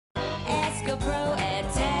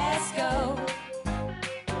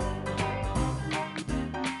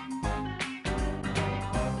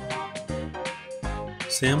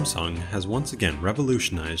Samsung has once again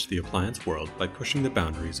revolutionized the appliance world by pushing the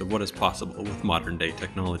boundaries of what is possible with modern-day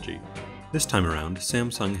technology. This time around,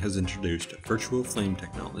 Samsung has introduced virtual flame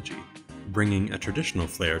technology, bringing a traditional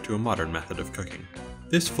flare to a modern method of cooking.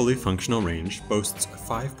 This fully functional range boasts a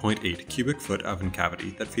 5.8 cubic foot oven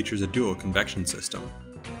cavity that features a dual convection system.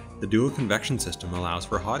 The dual convection system allows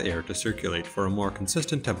for hot air to circulate for a more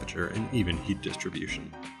consistent temperature and even heat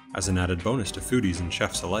distribution. As an added bonus to foodies and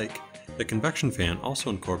chefs alike, the convection fan also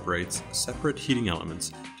incorporates separate heating elements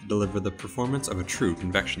to deliver the performance of a true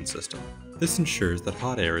convection system. This ensures that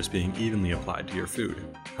hot air is being evenly applied to your food,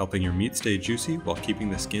 helping your meat stay juicy while keeping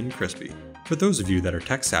the skin crispy. For those of you that are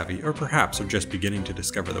tech savvy or perhaps are just beginning to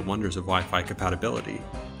discover the wonders of Wi-Fi compatibility,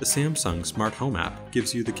 the Samsung Smart Home app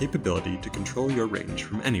gives you the capability to control your range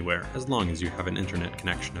from anywhere as long as you have an internet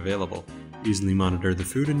connection available. Easily monitor the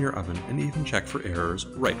food in your oven and even check for errors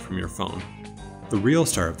right from your phone. The real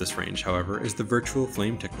star of this range, however, is the virtual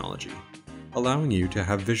flame technology, allowing you to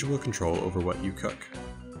have visual control over what you cook.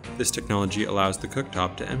 This technology allows the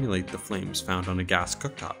cooktop to emulate the flames found on a gas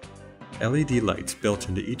cooktop. LED lights built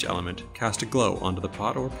into each element cast a glow onto the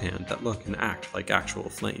pot or pan that look and act like actual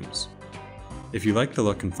flames. If you like the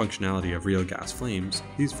look and functionality of real gas flames,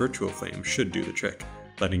 these virtual flames should do the trick,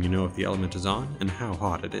 letting you know if the element is on and how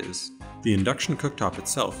hot it is. The Induction Cooktop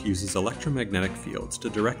itself uses electromagnetic fields to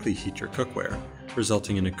directly heat your cookware,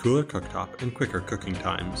 resulting in a cooler cooktop and quicker cooking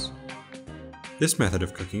times. This method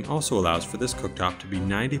of cooking also allows for this cooktop to be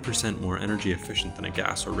 90% more energy efficient than a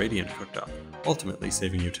gas or radiant cooktop, ultimately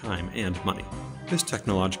saving you time and money. This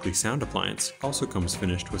technologically sound appliance also comes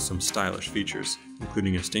finished with some stylish features,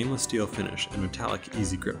 including a stainless steel finish and metallic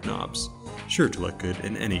easy grip knobs, sure to look good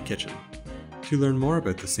in any kitchen. To learn more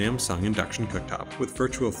about the Samsung Induction Cooktop with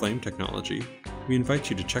virtual flame technology, we invite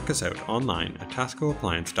you to check us out online at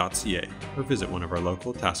tascoappliance.ca or visit one of our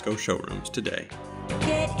local Tasco showrooms today.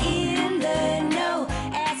 Get in the